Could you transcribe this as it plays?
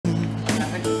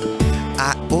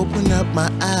I open up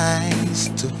my eyes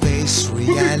to face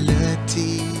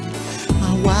reality.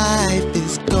 My wife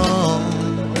is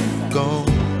gone, gone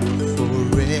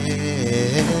forever.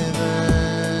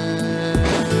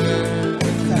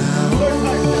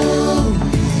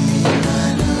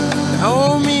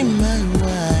 Naomi, my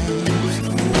wife,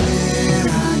 where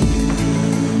are you,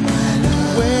 my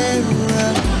love? Where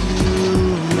are you,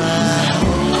 my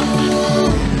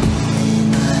Naomi,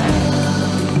 my love?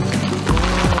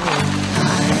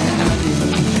 I am Naomi,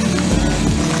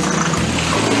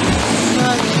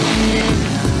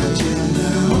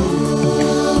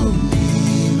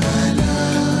 my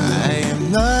love. I am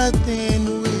nothing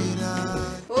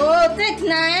without. Oh, take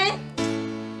 9.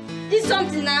 Eat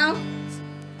something now.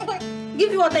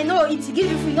 Give you what I know eat.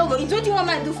 Give you food, no go eat. What do you want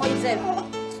me to do for yourself?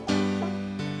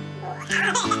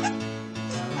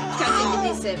 Can't take it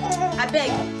yourself. I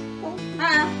beg.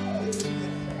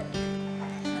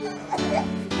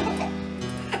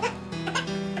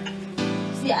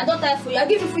 See, I don't tie for you. I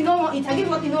give you food, you don't want eat. I give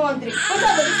you what you don't want drink. What do I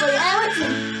do for you? I want you.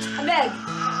 I beg.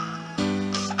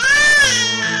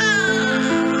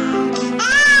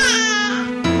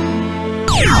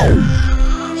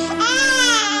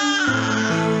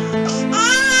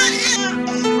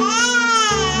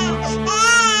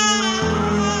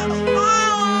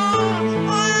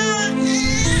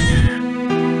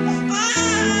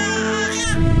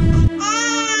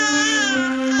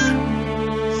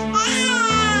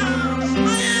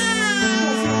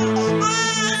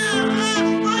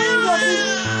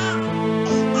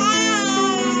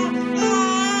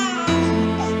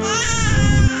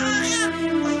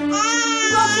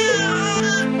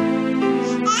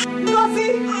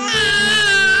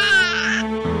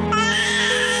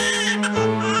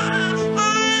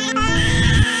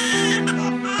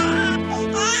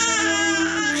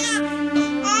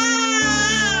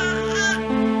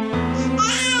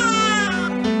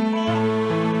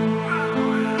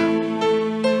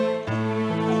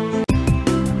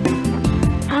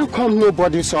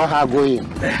 Nobody saw her going.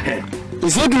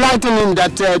 Is it lightning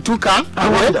that took her? I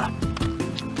wonder.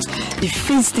 The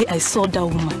first day I saw that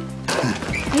woman,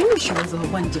 I knew she was a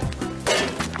wonder.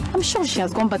 I'm sure she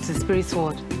has gone back to the spirit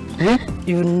world.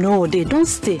 You know, they don't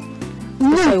stay.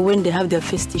 That's when they have their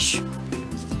first issue.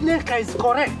 Neka is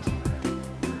correct.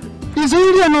 It's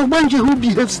only an Ogbanje who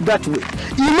behaves that way.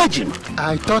 Imagine.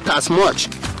 I thought as much.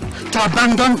 To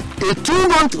abandon a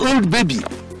 2-month-old baby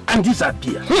and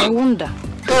disappear. I wonder.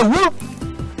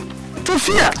 To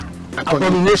fear.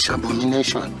 Abomination.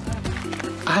 Abomination.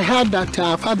 I heard that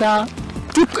her father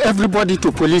took everybody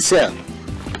to police cell,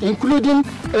 including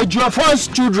Okonkwo's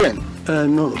children.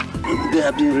 No, they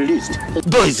have been released.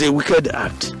 Though it's a wicked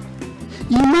act.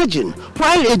 Imagine,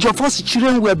 while Okonkwo's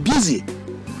children were busy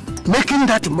making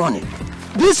that money,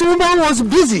 this woman was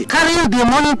busy carrying the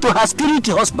money to her spirit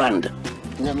husband.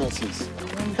 Nemesis.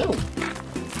 Oh.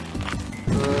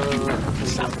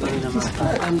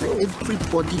 And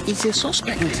everybody is a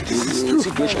suspect.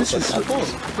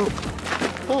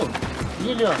 Oh,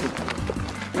 Lillian.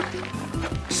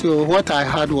 So what I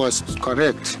heard was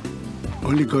correct.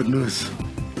 Only God knows.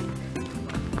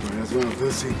 That's one of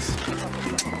those things.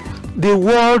 The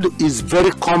world is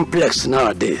very complex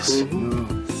nowadays. No.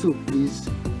 So please,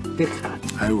 take heart.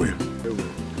 I will.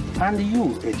 And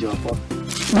you, Okonkwo.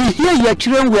 We hear your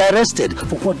children were arrested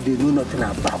for what they know nothing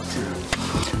about.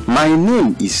 My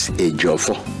name is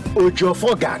Okonkwo.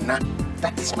 Okonkwo Ghana.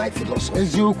 That is my philosophy.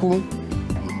 Eziokwu.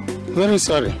 Very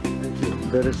sorry. Thank you.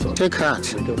 Very sorry. Take heart.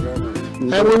 Thank you very much.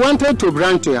 We wanted to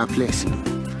bring to your place.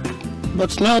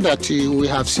 But now that we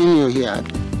have seen you here,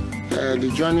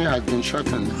 the journey has been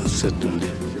shortened. Certainly.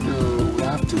 So we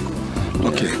have to go.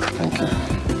 Okay, thank you.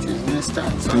 It is next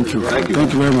time. Thank you. Thank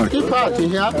you very much. Keep out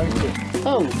here.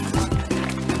 Oh.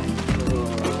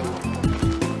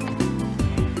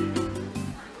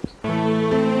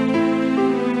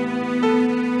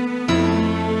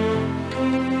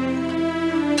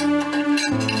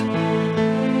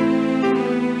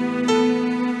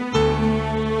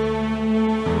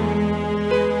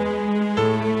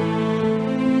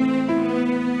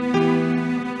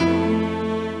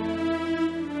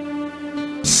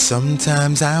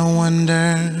 Sometimes I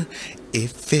wonder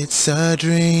if it's a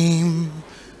dream.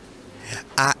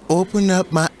 I open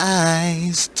up my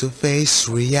eyes to face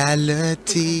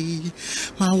reality.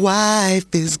 My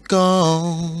wife is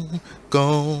gone,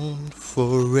 gone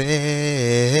forever.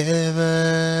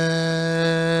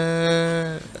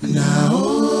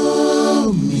 Naomi,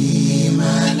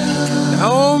 my love.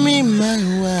 Naomi, my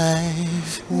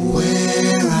wife.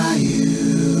 Where are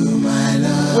you, my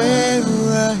love? Where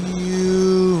are you?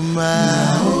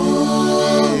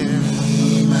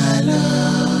 Naomi, my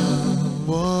love.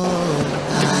 Whoa.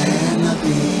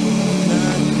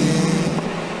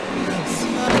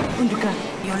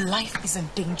 life is in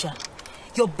danger.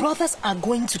 Your brothers are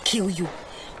going to kill you.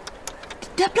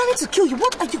 They are planning to kill you.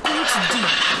 What are you going to do?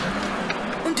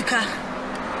 Unduka,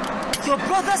 your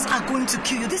brothers are going to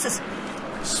kill you. This is...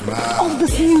 Smile. All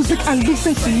this music and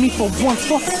listen to me for once.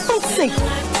 For God's sake.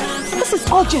 This is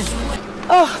urgent.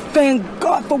 Oh, thank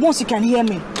God. For once you can hear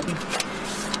me.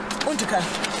 Unduka,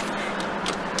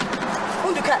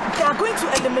 they are going to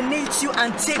eliminate you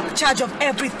and take charge of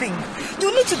everything.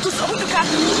 You need to do so, Unduka.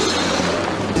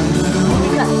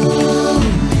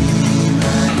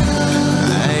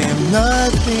 I am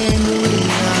nothing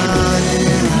without you.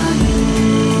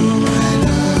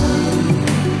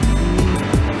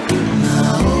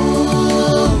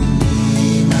 Naomi,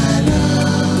 my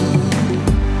love.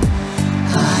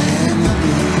 I am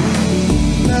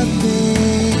nothing,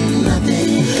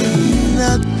 nothing,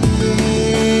 nothing.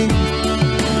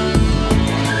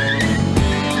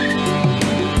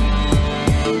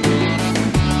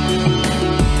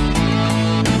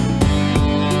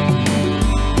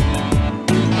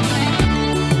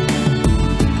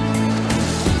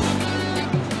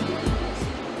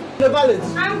 The valet.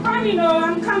 I'm coming,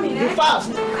 I'm coming. Be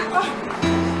fast.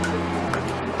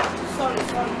 Sorry.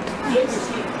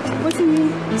 What do you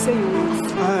mean? You say you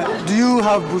want? Do you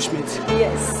have bushmeat?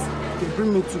 Yes. Okay,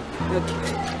 bring me two. Okay.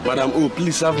 Madam, oh,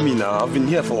 please have me now. I've been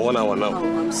here for 1 hour now. Oh,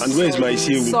 I'm and where is my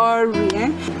issue? Sorry,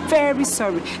 very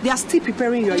sorry. They are still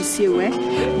preparing your issue,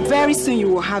 Very soon you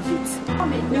will have it.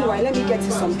 Meanwhile, let me get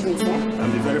you some drinks,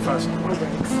 I'll be very fast. All right.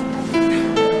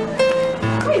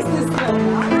 Who is this girl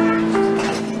now?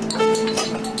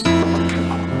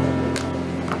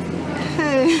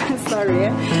 Sorry,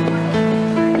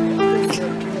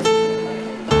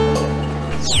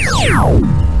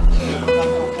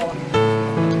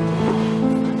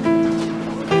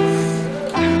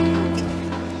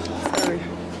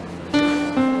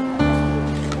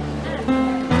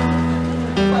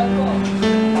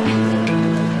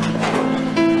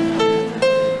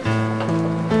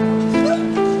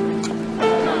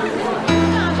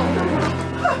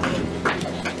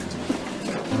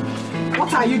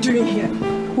 What are you doing here?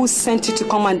 Who sent you to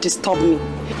come and disturb me?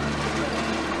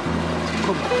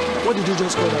 What did you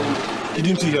just call her?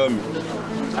 Didn't you hear me?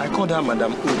 I called her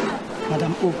Madam O.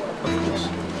 Madam O.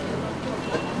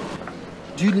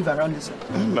 Do you live around this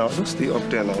area? No, don't stay up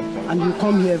there now. And you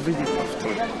come here every day?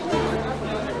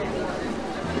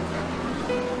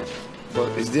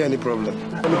 But is there any problem?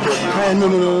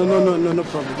 No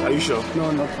problem. Are you sure?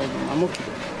 No problem. I'm okay.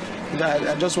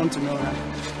 I just want to know that.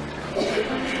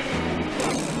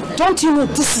 Don't you know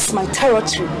this is my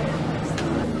territory?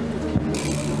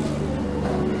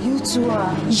 You two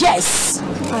are... Yes!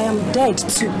 I am dead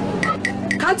too.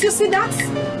 Can't you see that?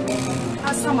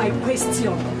 Answer my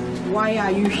question. Why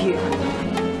are you here?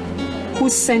 Who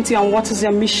sent you and what is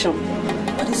your mission?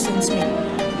 Nobody sent me.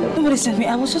 Nobody sent me.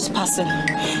 I was just passing.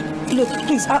 Look,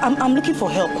 please, I'm looking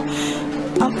for help.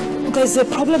 There's a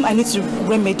problem I need to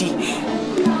remedy.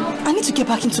 I need to get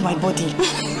back into my body.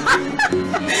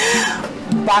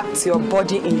 Back to your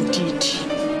body indeed.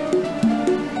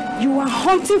 You are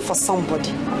hunting for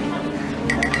somebody.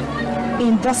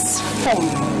 In this form.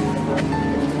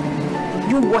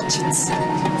 You watch it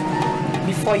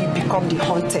before you become the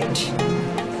hunted.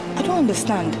 I don't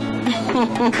understand.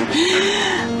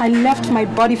 I left my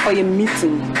body for a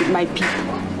meeting with my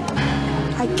people.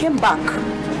 I came back.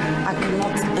 I could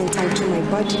not enter into my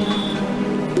body.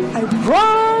 I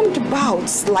roamed about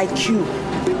like you,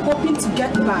 hoping to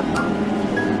get back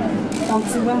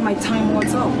until when my time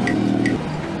was up.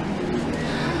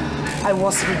 I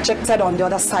was rejected on the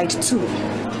other side too.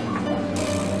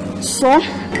 So,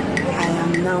 I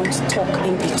am now stuck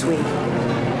in between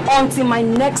until my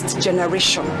next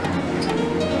generation,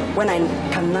 when I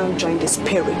can now join the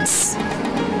spirits.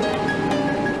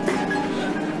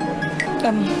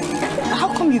 How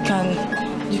come you can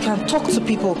talk to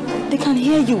people? They can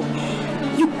hear you.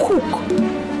 You cook.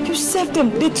 You serve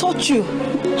them. They taught you.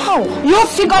 How? You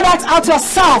figure that out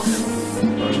yourself.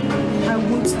 I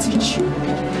won't teach you.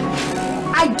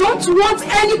 I don't want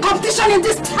any competition in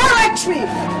this territory.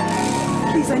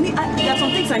 Please, there are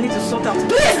some things I need to sort out.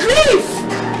 Please leave.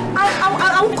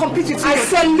 I won't compete with you. I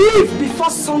said leave before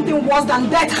something worse than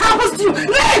that happens to you. Leave.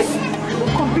 I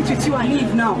won't compete with you and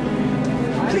leave now.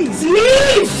 Please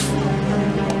leave.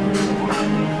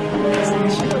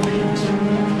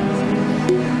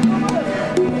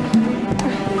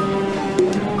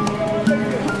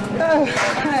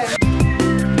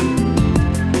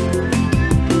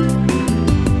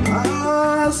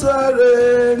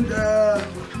 Surrender.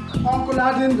 Uncle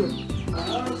Adindo.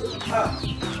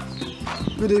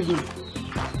 Good evening.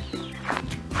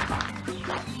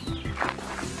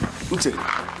 Uche,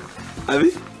 Abi,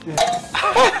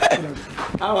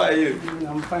 How are you?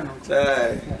 I'm fine.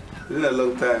 Chai. It's been a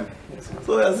long time.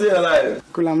 So you're still alive?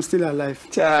 Cool, I'm still alive.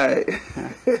 Chai.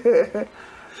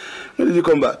 When did you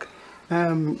come back?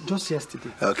 Just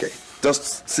yesterday. Okay.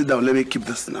 Just sit down. Let me keep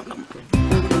this thing. Come.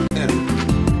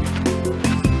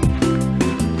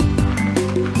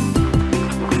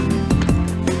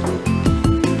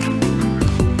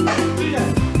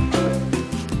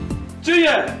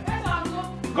 Julia!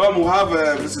 Come, we'll have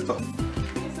a visitor.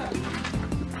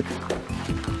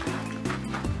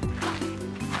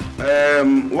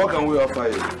 What can we offer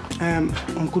you?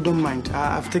 Uncle, don't mind.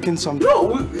 I've taken something.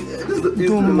 No,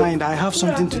 don't mind. I have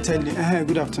something to tell you.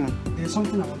 Good afternoon. There's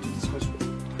something I want to discuss with you.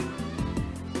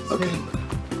 Okay.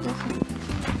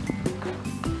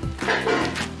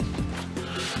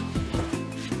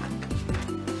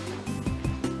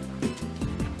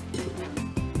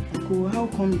 Uncle, how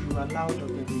come you allowed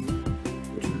Obegele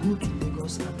to go to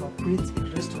Lagos and operate a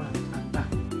restaurant and bar?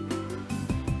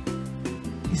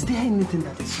 Is there anything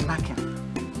that is lacking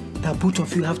that both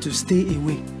of you have to stay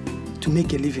away to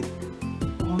make a living?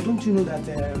 Or don't you know that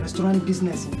restaurant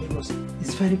business in Lagos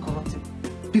is very corrupting?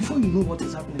 Before you know what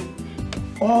is happening,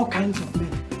 all kinds of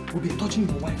men will be touching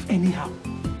your wife anyhow.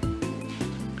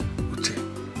 Uche,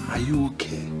 are you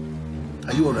okay?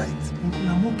 Are you alright? Uncle,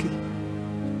 I'm okay.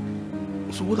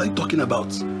 So what are you talking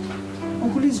about?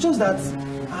 Uncle, it's just that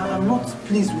I'm not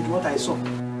pleased with what I saw.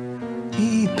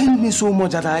 It pained me so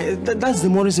much that that's the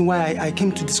more reason why I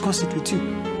came to discuss it with you.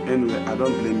 Anyway, I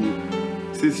don't blame you.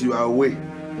 Since you are away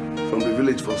from the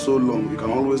village for so long, you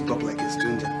can always talk like a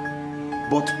stranger.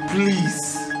 But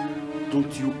please,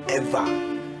 don't you ever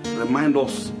remind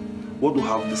us what we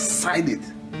have decided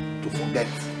to forget.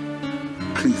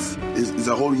 Please, it's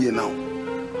a whole year now.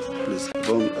 Please, I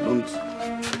don't...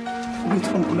 Wait,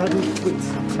 Uncle, I don't... Wait.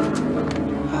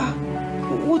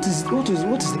 What is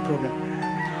the problem?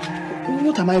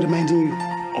 What am I reminding you?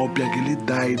 Obegele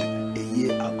died a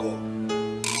year ago.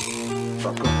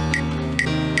 Fuck off.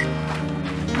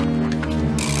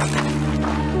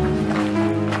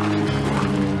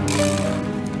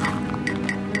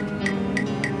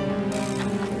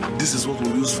 This is what we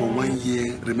use for 1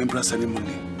 year remembrance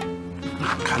ceremony.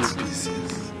 Cannabis,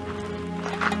 yes.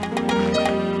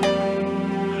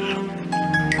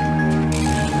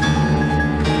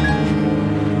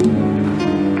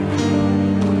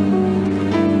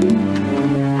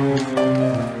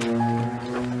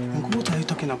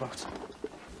 About?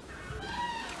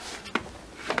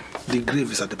 The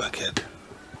grave is at the backyard.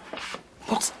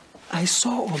 But I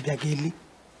saw Obegele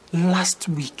last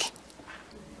week.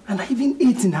 And I even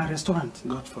ate in her restaurant.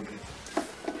 God forbid.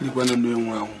 You want to know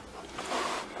well.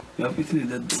 You have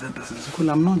eaten a dead person. Well,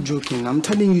 I'm not joking. I'm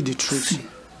telling you the truth. See,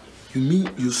 you mean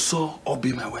you saw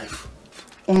Obi, my wife?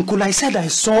 Uncle, I said I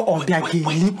saw Obegele.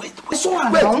 Wait. I saw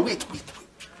her now. Wait.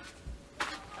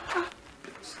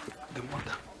 The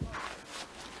mother.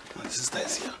 My sister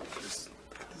is here. Please.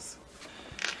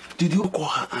 Did you call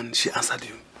her and she answered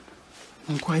you?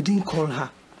 Uncle, I didn't call her.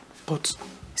 But,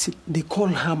 see, they call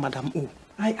her Madam O.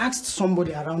 I asked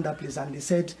somebody around that place and they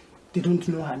said they don't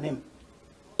know her name.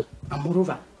 And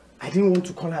moreover, I didn't want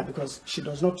to call her because she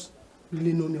does not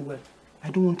really know me well. I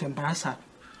don't want to embarrass her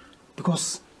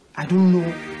because I don't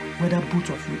know whether both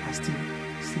of you are still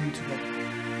staying together.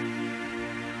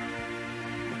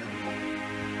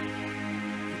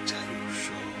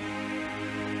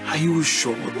 Are you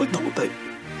sure? What are you?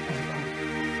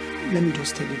 Let me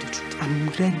just tell you the truth. I'm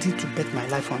ready to bet my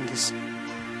life on this.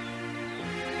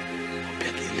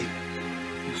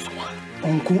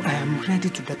 Uncle, I am ready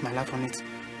to bet my life on it.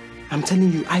 I'm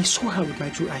telling you, I saw her with my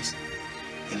 2 eyes.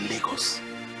 In Lagos?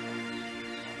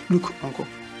 Look, Uncle,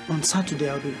 on Saturday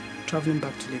I'll be traveling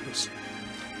back to Lagos.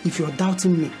 If you're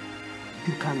doubting me,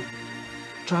 you can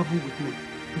travel with me.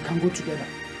 We can go together.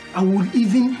 I would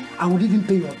even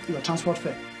pay your transport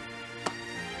fare.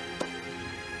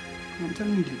 I'm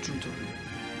telling you the truth of it.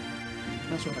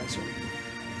 That's what I saw.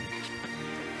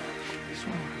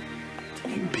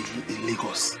 Obi in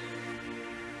Lagos.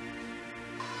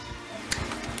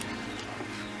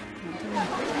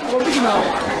 Obi now.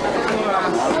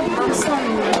 I'm sorry.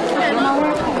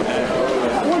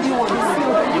 What do you want?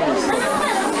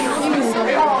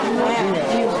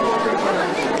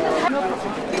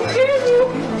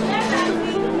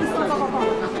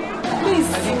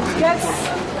 Please get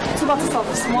 2 bottles of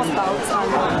small stout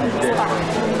and star.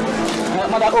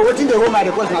 Madam, waiting the home at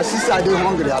the question. My sister, I don't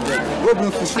hungry. Go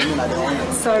bring food for me. I don't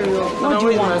hungry. Sorry, what do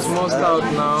you want? Small stout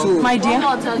now. So, my dear?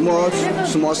 More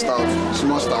small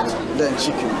stout, then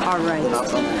chicken. All right.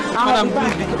 Madam,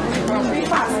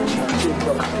 please.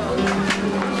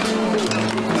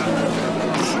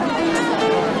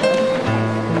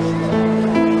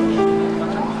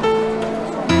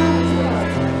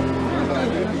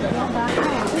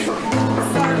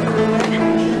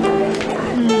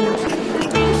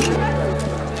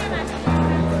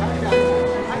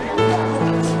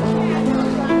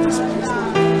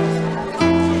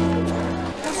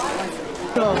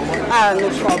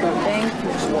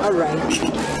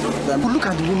 them. Look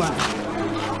at the woman.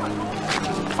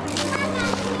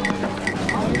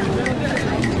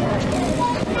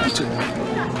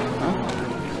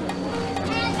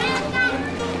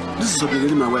 This is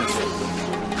Obegeli, my wife.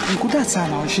 Uncle, that's her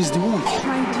now. She's the one.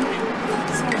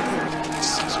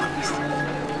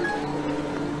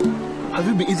 Have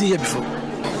you been eating here before?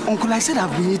 Uncle, I said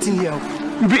I've been eating here.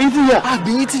 You've been eating here? I've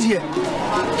been eating here.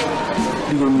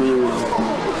 You don't know.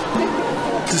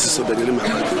 This is Obegeli, my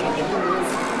wife.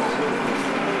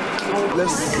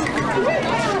 Let's...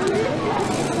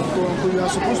 Uncle, you are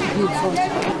supposed to be in front.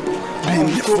 Be in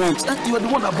the front? You are the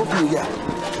one that brought me here.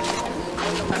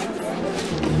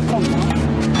 Come on.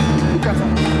 Look at her.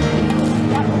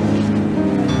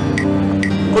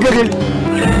 Obegeli.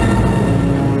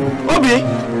 Obi!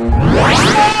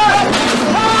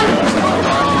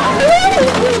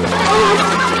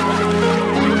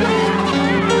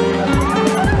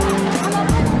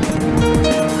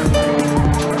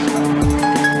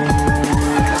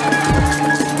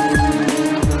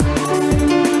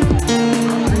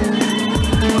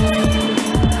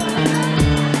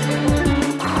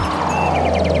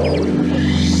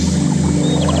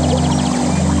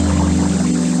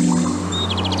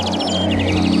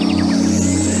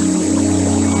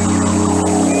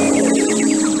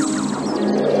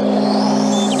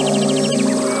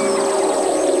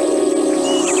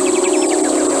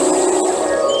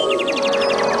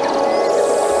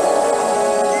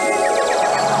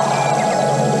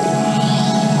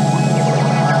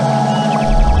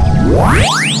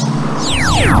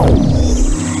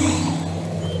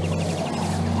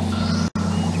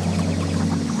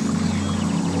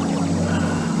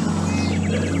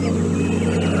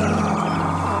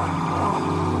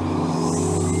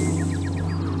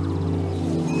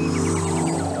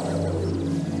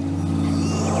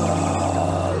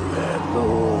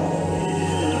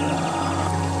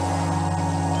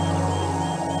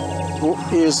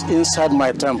 Is inside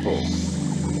my temple.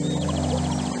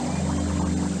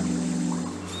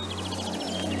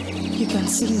 You can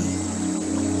see me.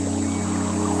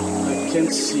 I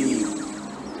can't see you,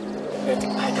 but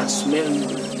I can smell you.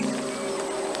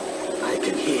 I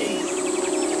can hear you.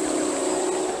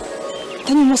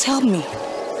 Then you must help me.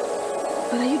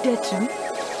 But are you dead too?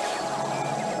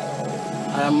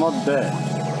 I am not dead,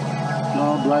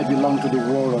 nor do I belong to the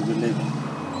world of the living.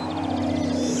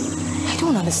 I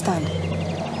don't understand.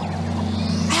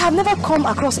 I have never come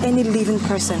across any living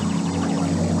person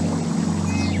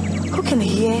who can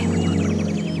hear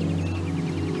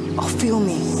or feel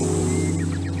me.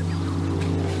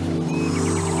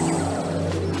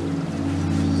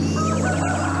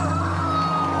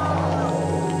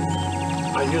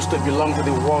 I used to belong to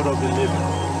the world of the living.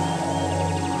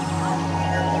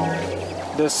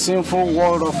 The sinful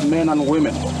world of men and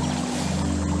women.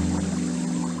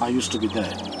 I used to be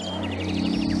there.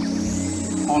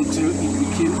 Until it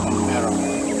became unbearable.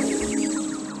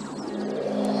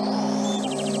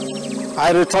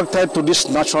 I retracted to this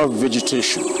natural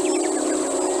vegetation,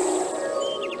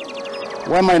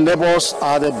 where my neighbors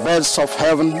are the birds of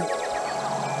heaven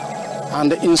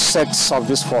and the insects of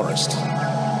this forest.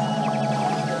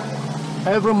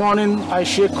 Every morning I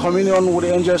share communion with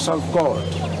the angels of God,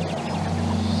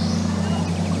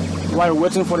 while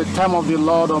waiting for the time of the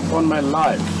Lord upon my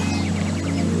life.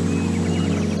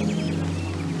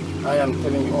 I am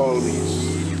telling you all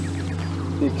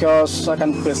this because I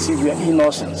can perceive your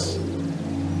innocence.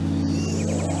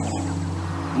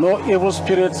 No evil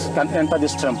spirit can enter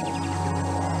this temple.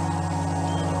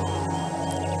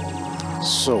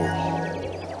 So,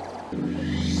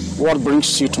 what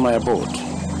brings you to my abode?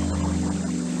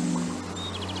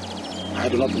 I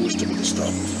do not wish to be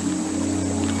disturbed.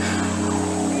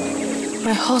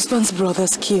 My husband's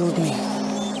brothers killed me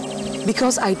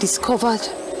because I discovered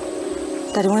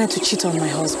that they wanted to cheat on my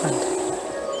husband.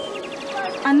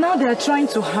 And now they are trying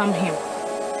to harm him.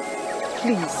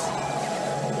 Please,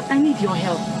 I need your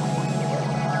help.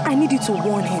 I need you to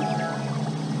warn him.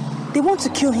 They want to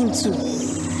kill him too.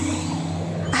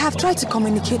 I have tried to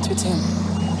communicate with him.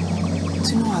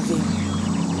 To no avail.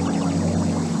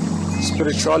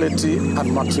 Spirituality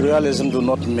and materialism do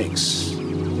not mix.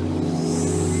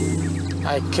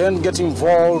 I can't get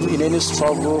involved in any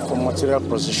struggle for material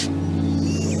position.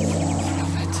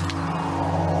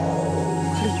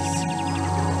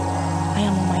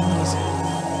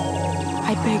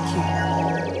 I beg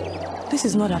you, this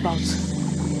is not about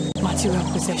material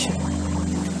possession.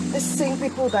 The same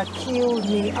people that killed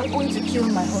me are going to kill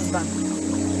my husband.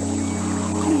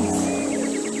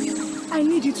 Please, I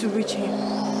need you to reach him.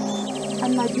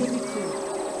 And my baby too.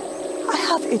 I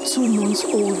have a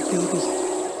 2-month-old baby.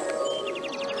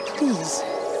 Please,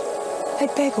 I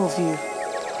beg of you,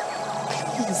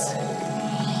 Please.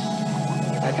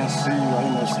 I can see you are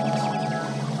innocent.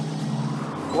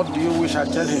 What do you wish I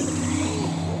tell him?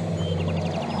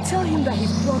 Tell him that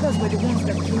his brothers were the ones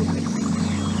that killed me.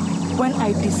 When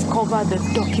I discovered the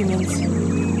documents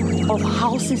of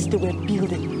houses they were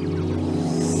building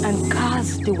and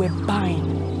cars they were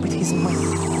buying with his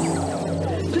money.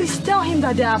 Please tell him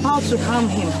that they are about to harm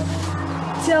him.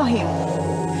 Tell him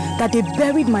that they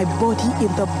buried my body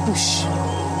in the bush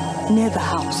near the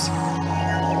house.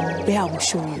 There I will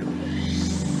show you.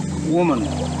 Woman,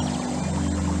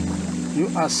 you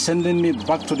are sending me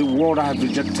back to the world I have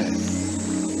rejected.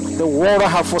 The world I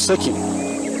have forsaken.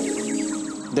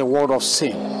 The world of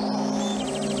sin.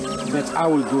 But I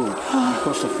will go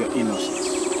because of your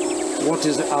innocence. What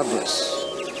is the address?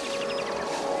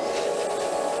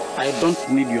 I don't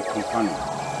need your companion.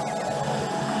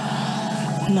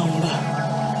 Number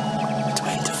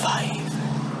 25.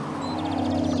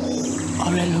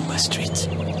 Oreluba Street.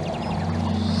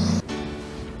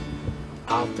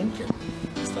 Our thinking,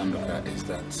 Mr. Ndoka, is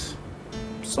that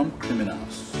some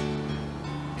criminals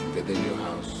invaded your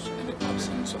house in the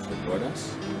absence of your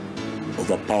brothers,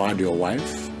 overpowered your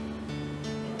wife,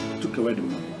 took away the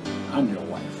money and your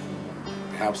wife,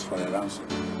 perhaps for a ransom.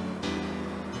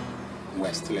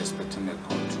 We're still expecting a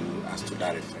call to you as to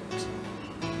that effect.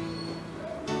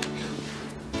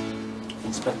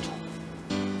 Inspector,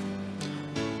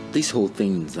 this whole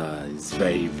thing is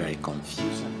very, very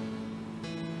confusing.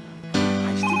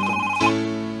 I still don't.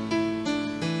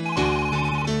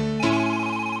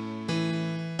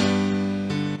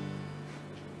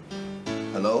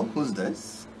 Hello, who's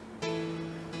this?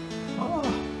 Oh,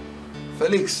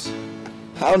 Felix.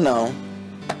 How now?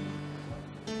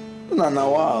 No,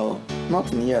 wow.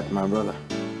 Nothing yet, my brother.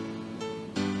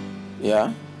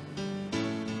 Yeah?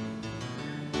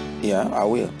 Yeah, I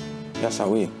will. Yes, I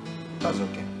will. That's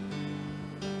okay.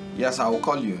 Yes, I will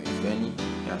call you if any.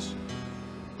 Yes.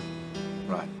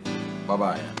 Right.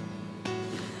 Bye-bye.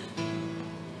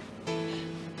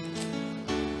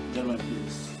 Gentlemen,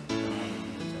 please.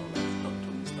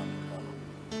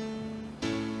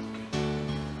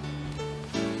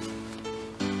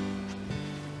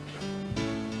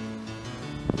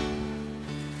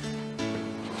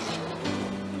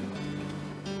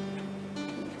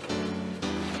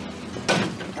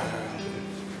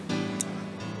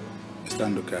 Mr.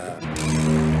 Ndoka.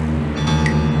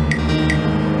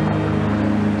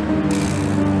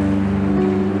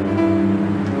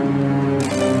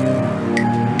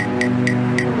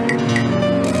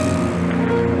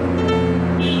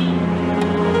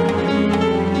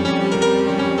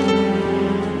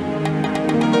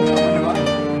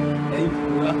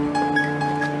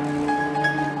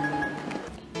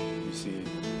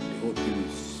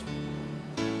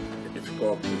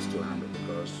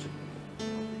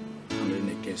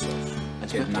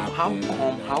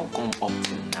 How come up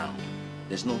till now?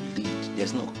 There's no lead,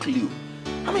 there's no clue.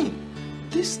 I mean,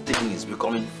 this thing is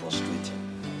becoming frustrating.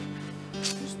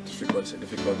 It's difficult, it's a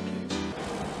difficult case.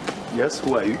 Yes,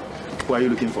 who are you? Who are you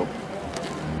looking for?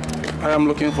 I am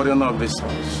looking for the owner of this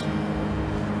house.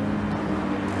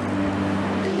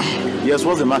 Yes,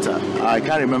 what's the matter? I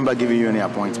can't remember giving you any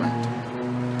appointment.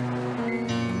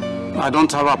 I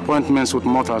don't have appointments with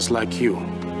mortals like you.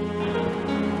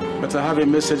 But I have a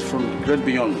message from the great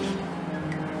beyond.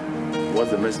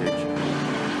 What's the message?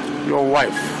 Your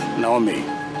wife, Naomi.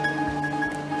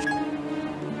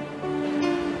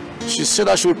 She said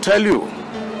I should tell you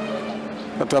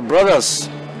that her brothers,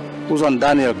 whose son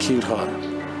Daniel, killed her.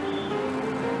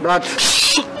 That...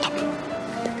 Shut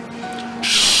up!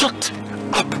 Shut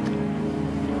up!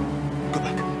 Go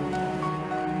back.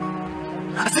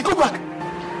 I said go back!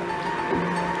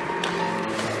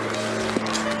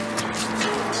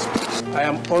 I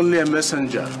am only a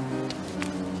messenger.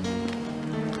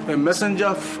 A messenger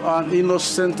of an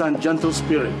innocent and gentle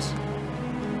spirit.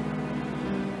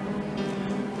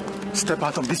 Step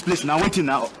out of this place now. Waiting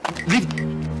now.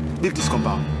 Leave this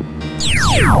compound.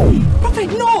 Prophet,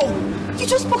 no! You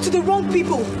just spoke to the wrong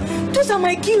people. Those are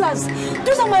my killers.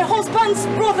 Those are my husband's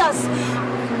brothers.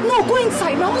 No, go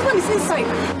inside. My husband is inside.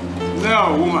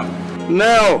 No, woman.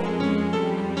 No!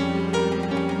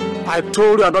 I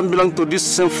told you I don't belong to this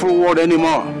sinful world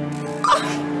anymore.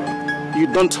 You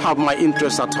don't have my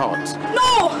interest at heart.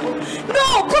 No!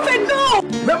 No! Prophet, no!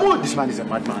 Mahmoud! This man is a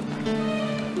madman.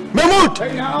 Mahmoud!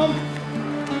 Hey, now!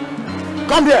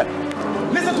 Come here!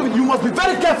 Listen to me, you must be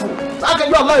very careful. How can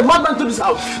you allow a madman to this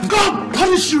house? God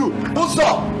punish you! What's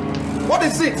up? What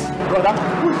is it? Brother,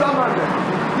 who is that man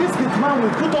there? This big man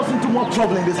will put us into more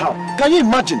trouble in this house. Can you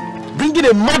imagine bringing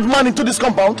a madman into this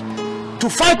compound to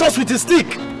fight us with a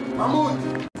stick? Mahmoud!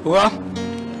 Well,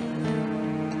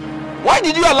 Why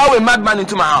did you allow a madman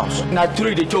into my house? Not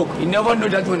through the joke. You never know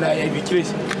that when I be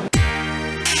crazy.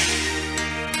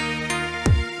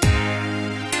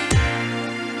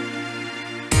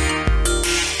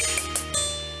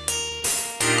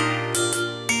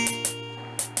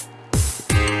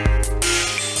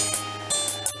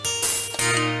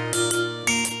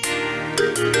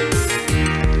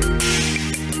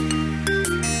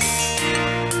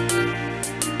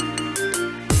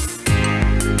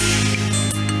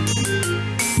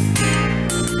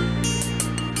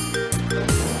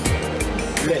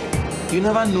 You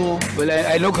never know. Well,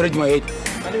 I know correct my head.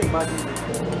 Can you imagine?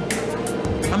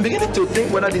 I'm beginning to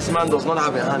think whether this man does not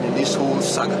have a hand in this whole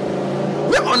saga.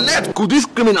 Where on earth could these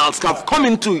criminals have come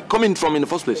in from in the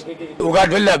first place? Oh God,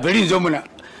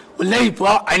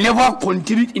 well, I never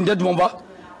contribute in that bomba.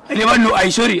 I never know. I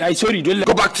sorry.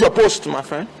 Go back to your post, my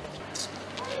friend.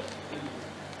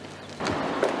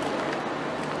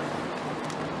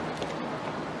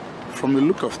 From the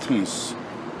look of things,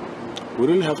 we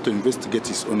really have to investigate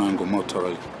his own angle more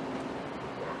thoroughly.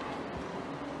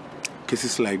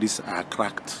 Cases like this are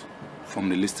cracked from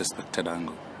the least expected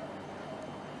angle.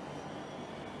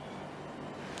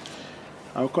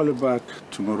 I'll call you back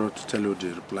tomorrow to tell you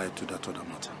the reply to that other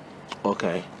matter.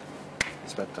 Okay.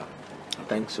 Inspector,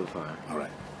 thanks so far. All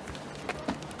right.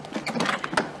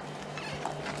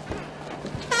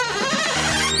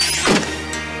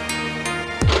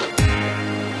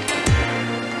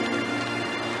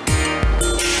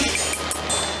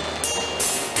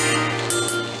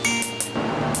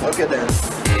 Okay then.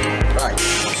 Right.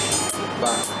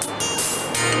 Bye.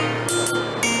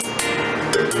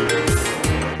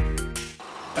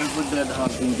 Every dead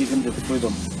has been given the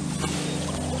freedom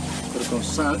to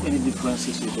reconcile any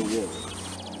differences with the world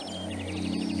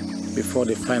before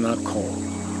the final call.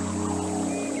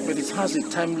 But it has a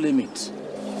time limit.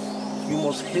 You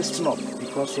must hasten up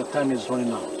because your time is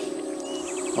running out.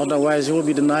 Otherwise, you will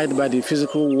be denied by the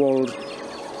physical world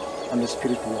and the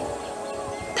spirit world.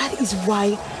 That is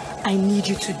why I need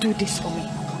you to do this for me.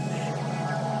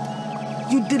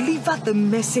 You delivered the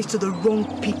message to the wrong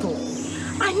people.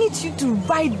 I need you to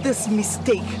right this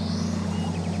mistake.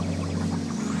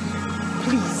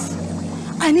 Please.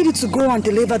 I need you to go and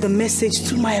deliver the message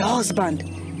to my husband.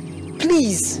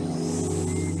 Please.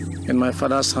 In my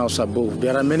father's house above,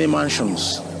 there are many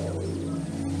mansions.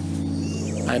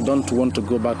 I don't want to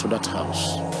go back to that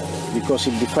house because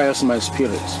it defiles my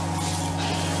spirit.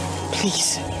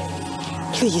 Please.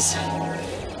 Please.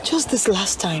 Just this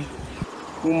last time.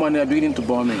 Woman, you're beginning to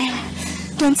bore me.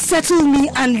 Don't settle me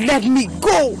and let me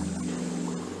go.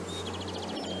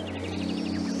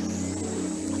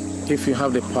 If you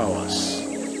have the powers,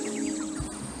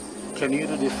 can you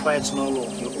do the fights all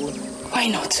of your own? Why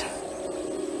not?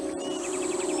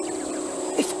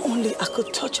 If only I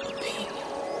could touch your pain.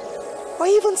 Or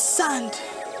even sand.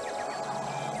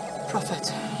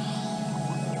 Prophet,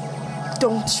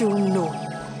 don't you know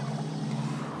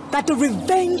that the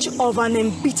revenge of an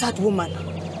embittered woman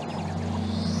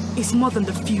is more than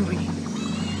the fury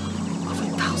of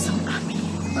 1,000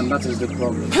 armies? And that is the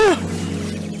problem.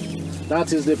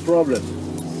 That is the problem.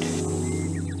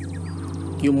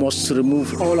 You must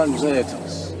remove all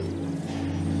anxieties.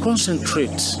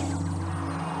 Concentrate.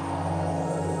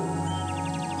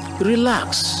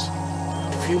 Relax.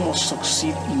 If you must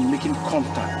succeed in making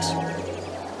contact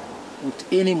with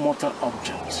any mortal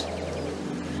object,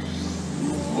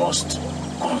 you must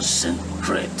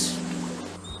concentrate.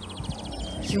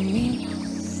 You mean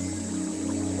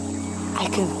I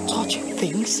can touch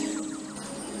things?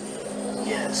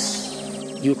 Yes.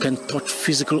 You can touch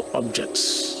physical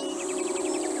objects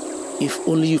if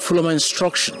only you follow my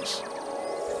instructions.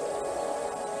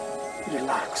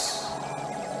 Relax.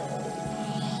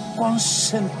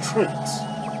 Concentrate.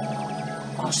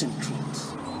 Concentrate.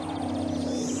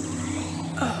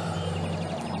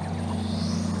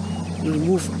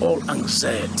 Remove all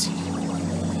anxiety,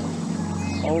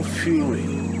 all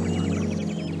fury.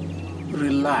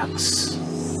 Relax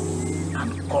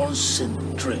and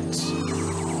concentrate.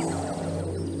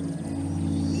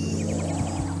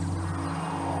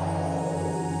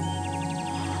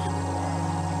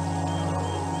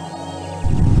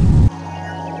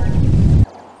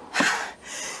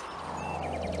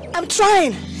 I'm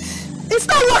trying. It's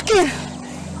not working.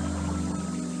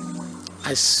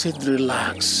 I said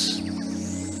relax.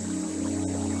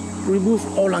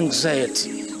 Remove all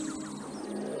anxiety.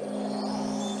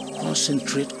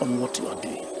 Concentrate on what you are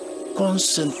doing.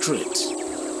 Concentrate.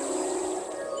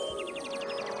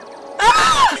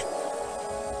 Ah!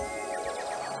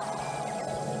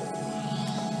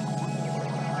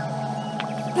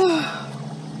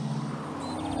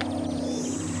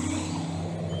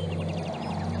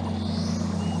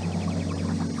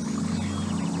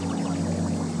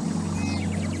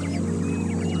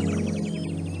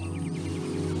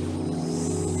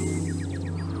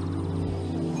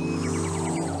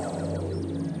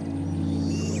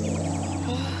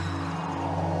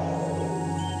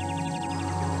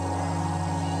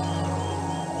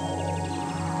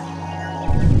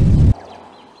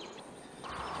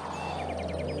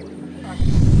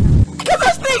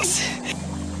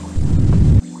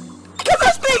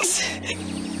 things!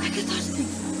 I can touch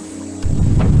things!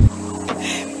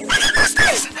 I can touch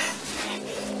things!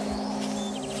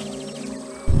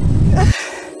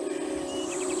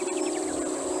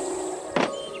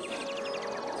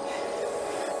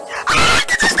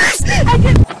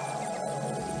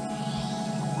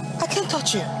 I can't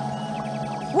touch you.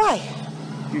 Why?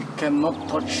 You cannot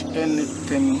touch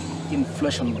anything in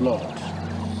flesh and blood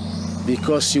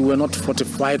because you were not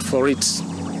fortified for it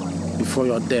before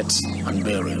your death and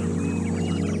burial.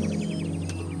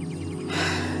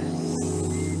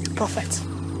 Prophet,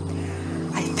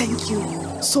 I thank you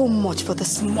so much for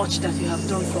this much that you have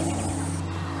done for me.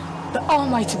 The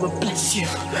Almighty will bless you.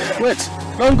 Wait,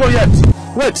 don't go yet.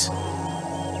 Wait.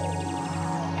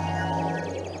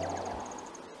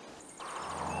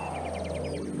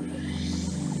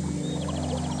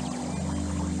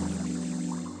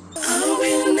 I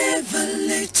will never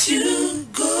let you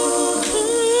go.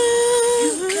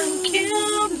 You can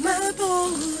kill my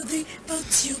body,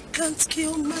 but you can't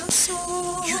kill my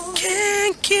soul. You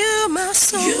can't kill my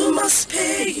soul. You must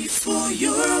pay for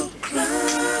your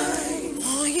crime.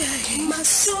 Oh yeah, my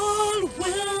soul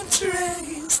won't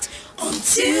rest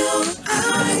until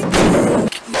I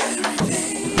take my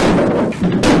revenge.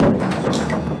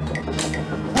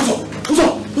 Uzo,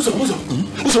 wake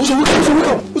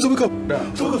up.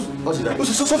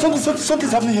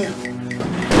 Something's happening here.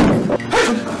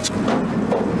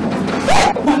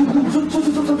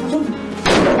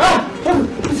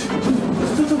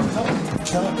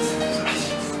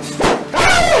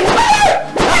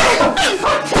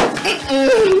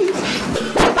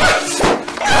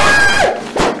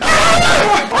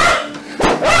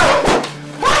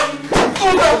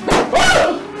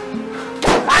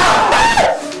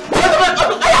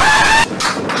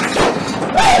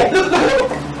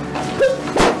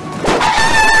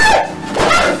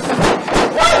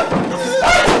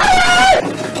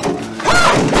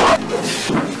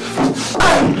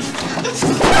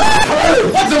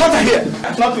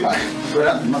 Nothing.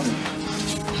 Nothing.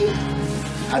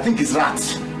 I think it's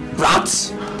rats.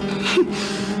 Rats?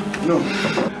 No.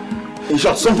 In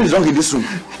short, something is wrong in this room.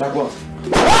 Like what?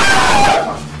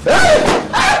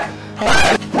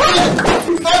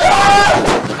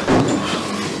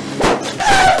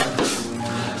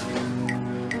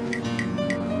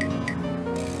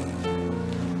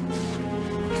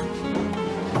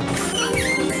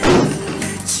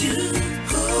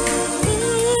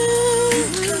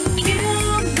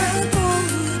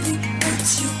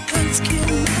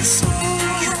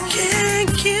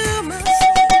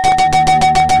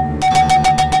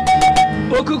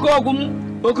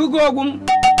 Okugogum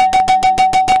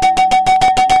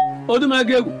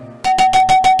Odumagegu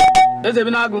Eze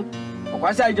binagu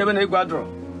okwasa ijebe na egwadro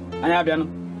anya abia no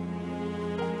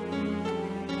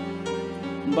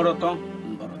mboroto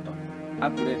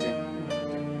akurete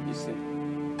ise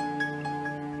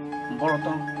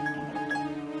mboroto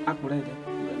akurete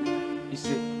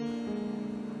ise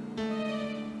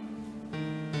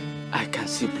I can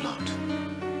see blood.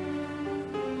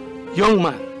 Young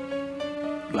man,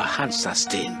 your hands are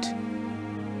stained.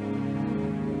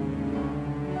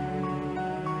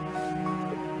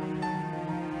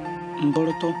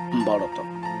 Mboroto.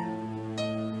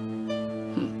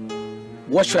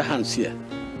 Wash your hands here.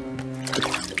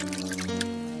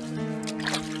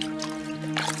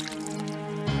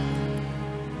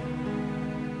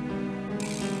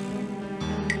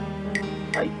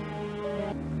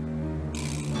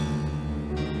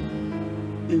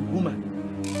 A woman,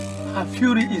 her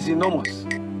fury is enormous.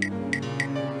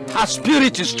 Her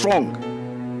spirit is strong.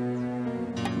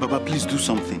 Baba, please do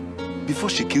something before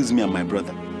she kills me and my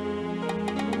brother.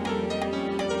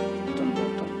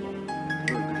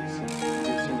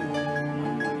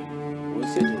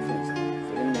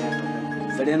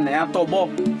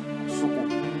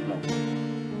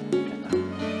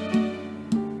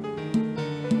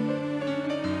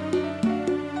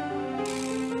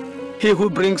 He who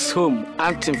brings home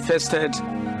ant-infested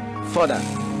fodder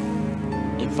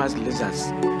invites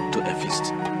lizards to a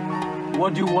feast.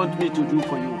 What do you want me to do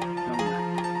for you, young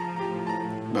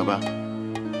man? Baba,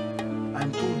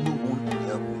 I'm told no one could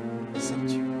help me except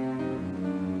you.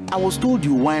 I was told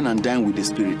you wine and dine with the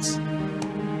spirits. I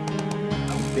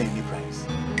will pay any price.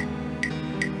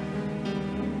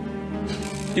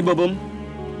 Ibobum.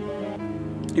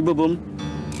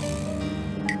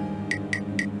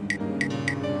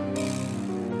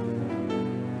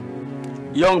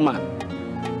 Young man,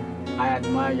 I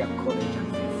admire your courage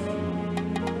and faith.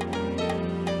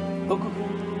 Okonkwo.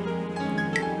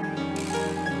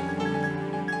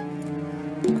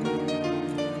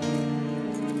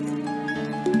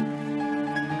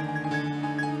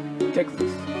 Take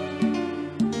this.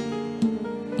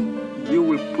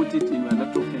 put it in your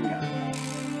little finger,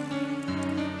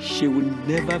 she will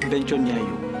never venture near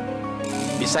you.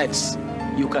 Besides,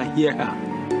 you can hear her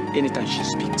anytime she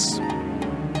speaks.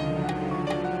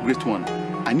 Great one.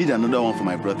 I need another one for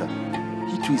my brother.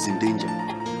 He too is in danger.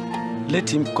 Let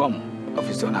him come of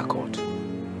his own accord.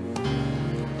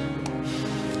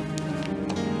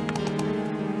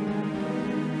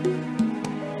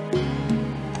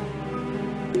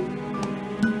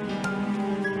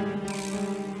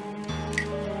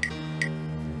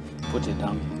 Put it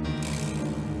down.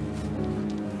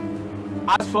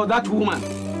 As for that woman,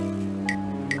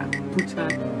 I put her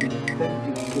in a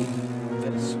very big cage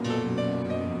very soon.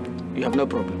 You have no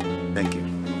problem. Thank you.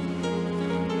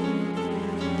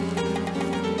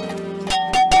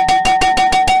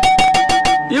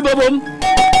 Ibobom!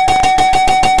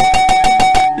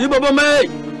 Ibobom, hey!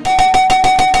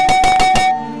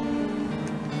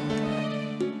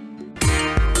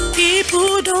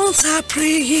 People don't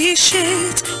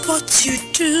appreciate what you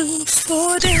do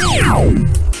for them.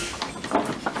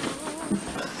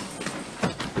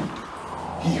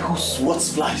 He who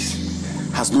swats flies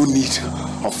has no need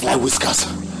of fly whiskers.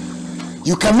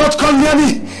 You cannot come near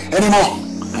me anymore.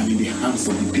 I'm in the hands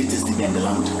of the greatest thing in the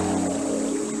land.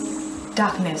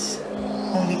 Darkness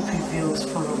only prevails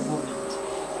for a moment,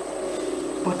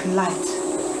 but light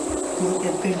will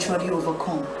eventually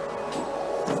overcome.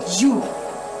 You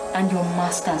and your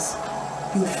masters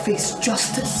will face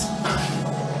justice.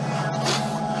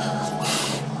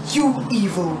 You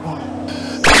evil one.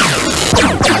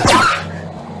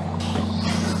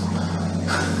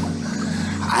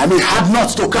 I'm a hard nut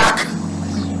to crack.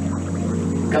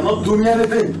 You cannot do me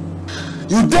anything.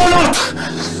 You dare not!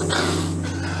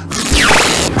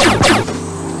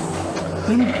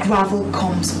 When gravel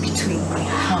comes between a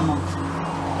hammer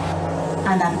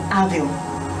and an anvil,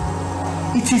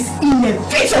 it is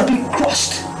inevitably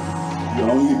crushed. You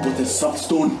are only but a soft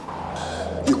stone.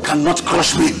 You cannot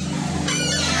crush me.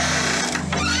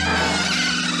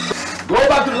 Go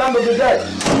back to the land of the dead.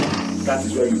 That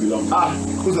is where you belong.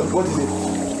 Who's up? What is it?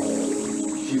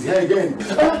 She's here again.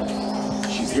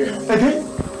 She's here. Again?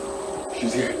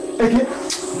 She's here. Again?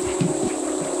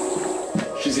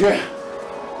 She's here.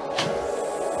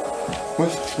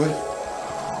 Wait.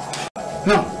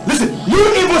 Now, listen, you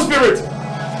evil spirit!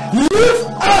 Leave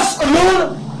us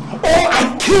alone or I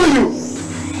kill you!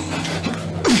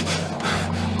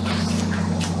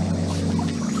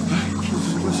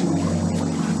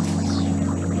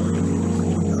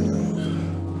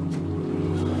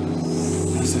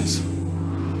 Nonsense.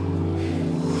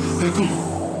 Hey, come!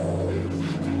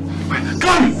 I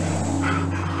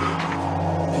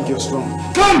think you're strong.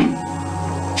 Come!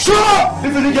 Show up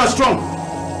if you think you're strong!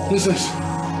 Nonsense.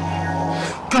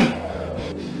 Come!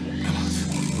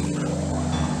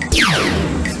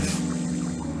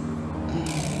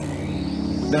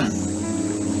 Dan,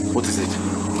 what is it?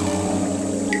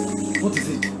 What is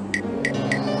it?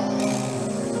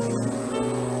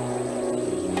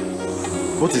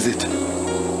 What is it?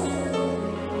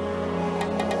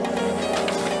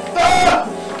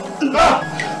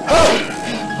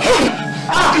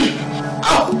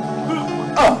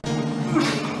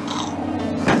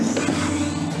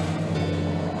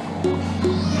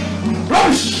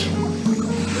 Rubbish!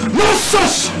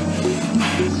 Nonsense!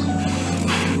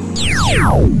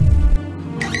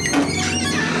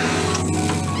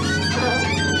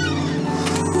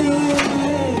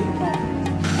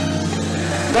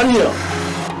 Daniel!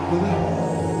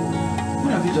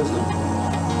 Where have you just gone?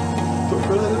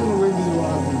 Brother, I don't know when this will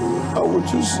happen.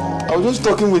 I was just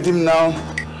talking with him now.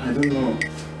 I don't know.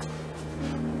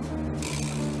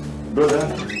 Brother.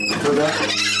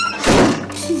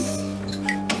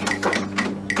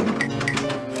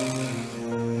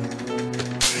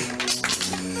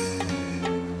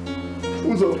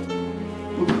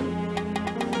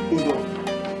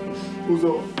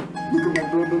 Uzo, look at my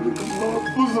brother, look at my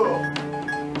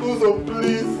Uzo,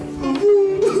 please.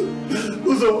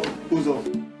 Uzo.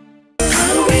 I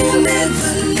will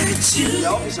never let you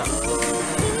Yeah, officer.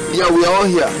 Yeah, we are all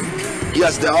here.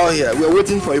 Yes, they're all here. We are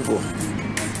waiting for you.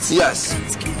 Yes.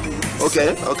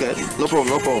 Okay. No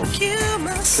problem.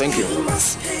 Thank you.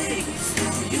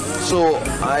 So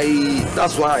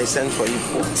that's why I sent for you.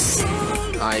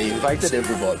 I invited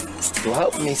everybody to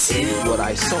help me see what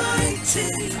I saw.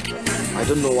 I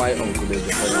don't know why Uncle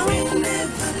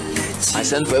I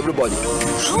sent for everybody.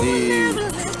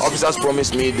 The officers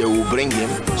promised me they will bring him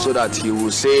so that he will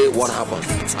say what happened.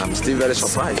 I'm still very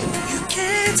surprised.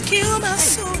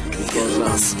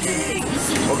 Because,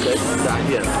 okay, they're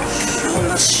here.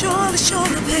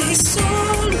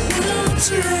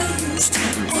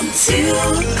 Until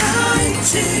I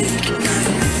take my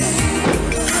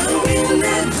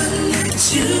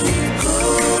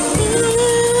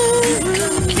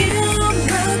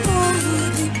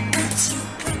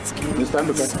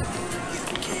Stand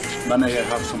okay. Then I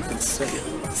have something to say.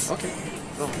 Okay.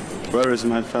 Where is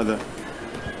my father?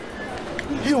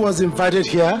 He was invited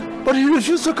here, but he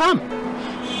refused to come.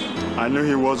 I knew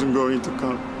he wasn't going to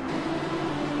come.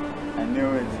 I knew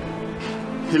it.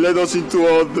 He led us into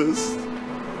all this.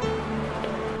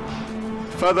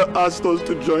 Father asked us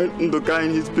to join Ndoka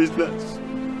in his business.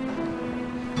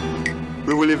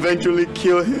 We will eventually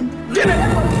kill him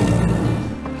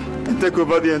and take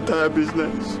over the entire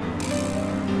business.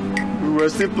 We were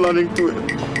still planning to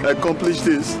accomplish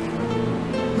this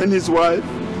when his wife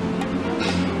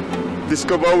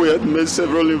discovered we had made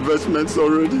several investments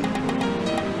already.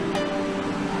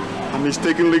 I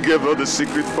mistakenly gave her the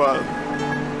secret file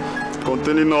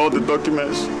containing all the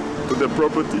documents to the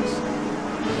properties,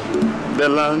 the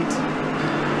land,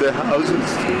 the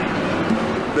houses,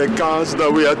 the cars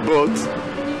that we had bought.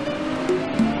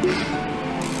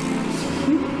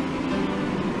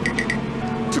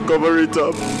 To cover it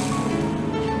up,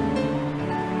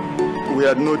 we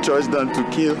had no choice than to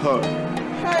kill her.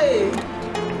 Hey!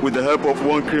 With the help of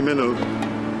one criminal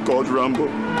called Rambo.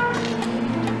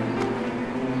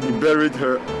 He buried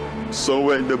her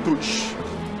somewhere in the bush.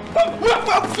 Let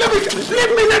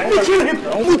me kill him!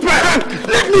 With my hand!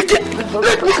 Let me kill him!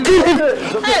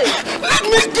 Hey! Let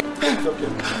me kill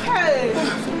him! Hey!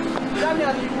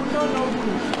 Daniel, you will not know who.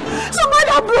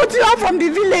 Somebody brought you out from the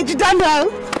village,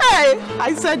 Daniel. Hey,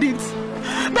 I said it.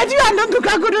 But you and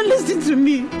Ndoka couldn't listen to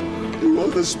me. It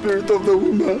was the spirit of the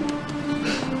woman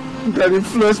that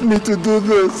influenced me to do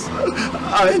this.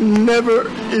 I never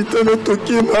intended to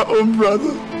kill my own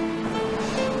brother.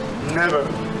 Never.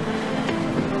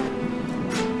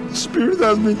 The spirit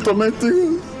has been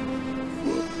tormenting us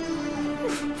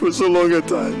for so long a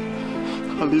time.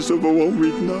 At least over 1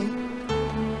 week now.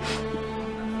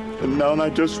 And now I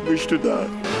just wish to die.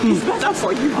 It's better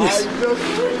for you. I just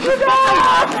wish to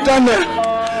die. Daniel!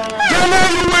 Daniel,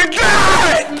 you will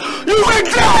die! You will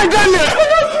die, Daniel!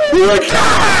 You will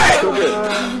die!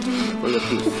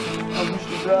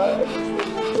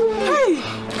 Hey!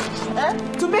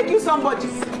 To make you somebody.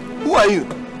 Who are you?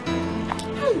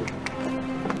 Hey!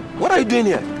 What are you doing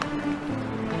here?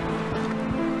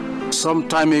 Some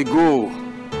time ago,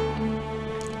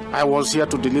 I was here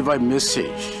to deliver a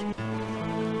message.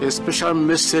 A special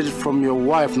message from your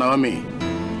wife, Naomi.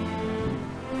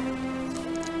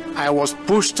 I was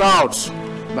pushed out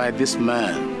by this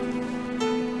man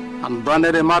and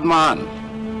branded a madman.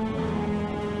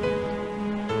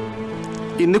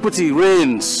 Iniquity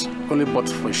reigns only but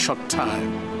for a short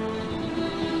time.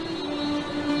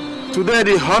 Today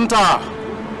the hunter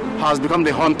has become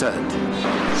the hunted.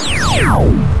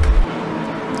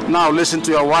 Now listen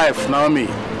to your wife, Naomi.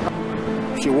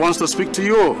 She wants to speak to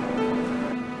you.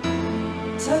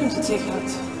 Tell him to take heart.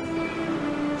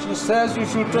 She says you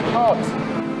should take heart.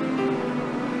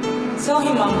 Tell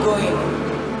him I'm going.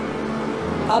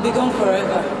 I'll be gone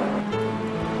forever.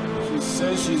 She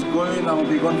says she's going and will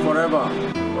be gone forever.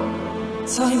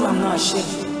 Tell him I'm not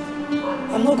ashamed.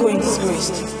 I'm not going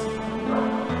disgraced.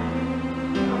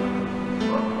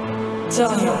 Tell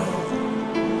him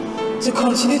to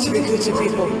continue to be good to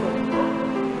people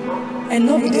and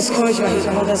not be discouraged by his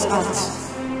mother's acts.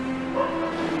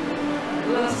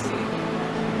 Lastly,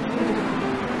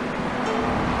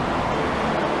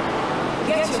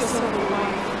 get yourself a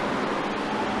wife.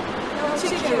 I'll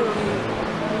take care of you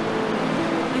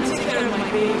and take care of my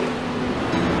baby.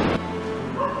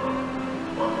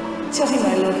 Tell him I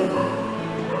love him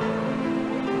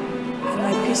and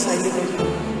my peace I live with him.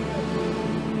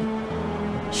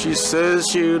 She says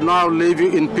she will now leave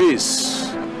you in peace.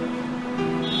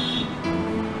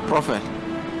 Prophet,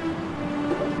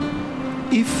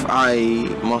 if I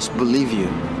must believe you,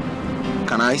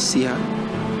 can I see her?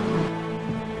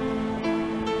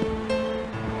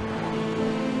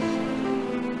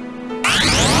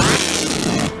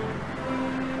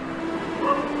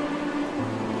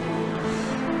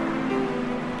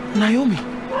 Naomi.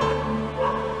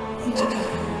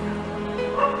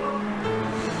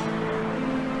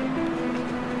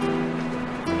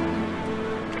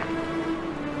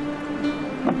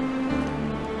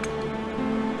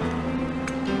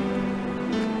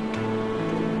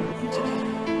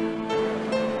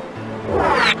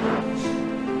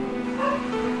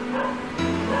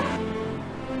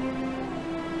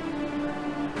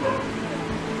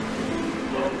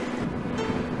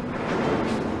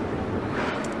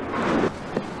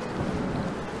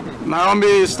 Naomi,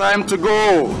 it's time to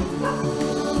go.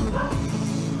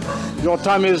 Your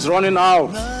time is running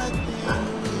out.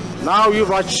 Now you've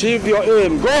achieved your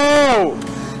aim. Go!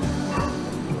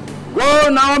 Go,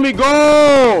 Naomi,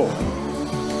 go!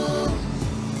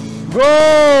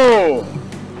 Go!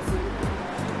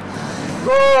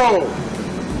 Go!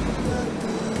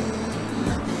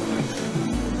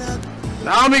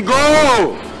 Naomi,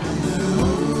 go!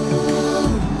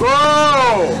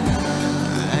 Go!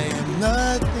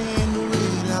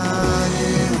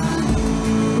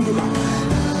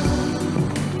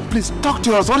 Please talk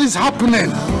to us. What is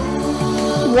happening?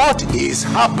 What is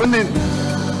happening?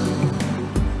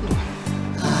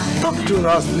 Talk to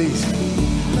us, please.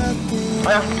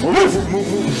 Move, move,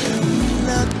 move.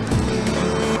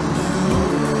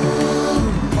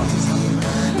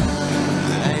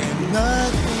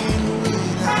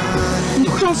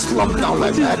 You can't slump down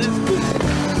like that.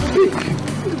 Speak.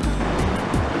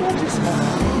 What is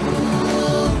happening?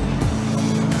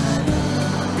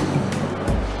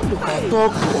 Look,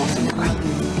 talk to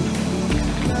us.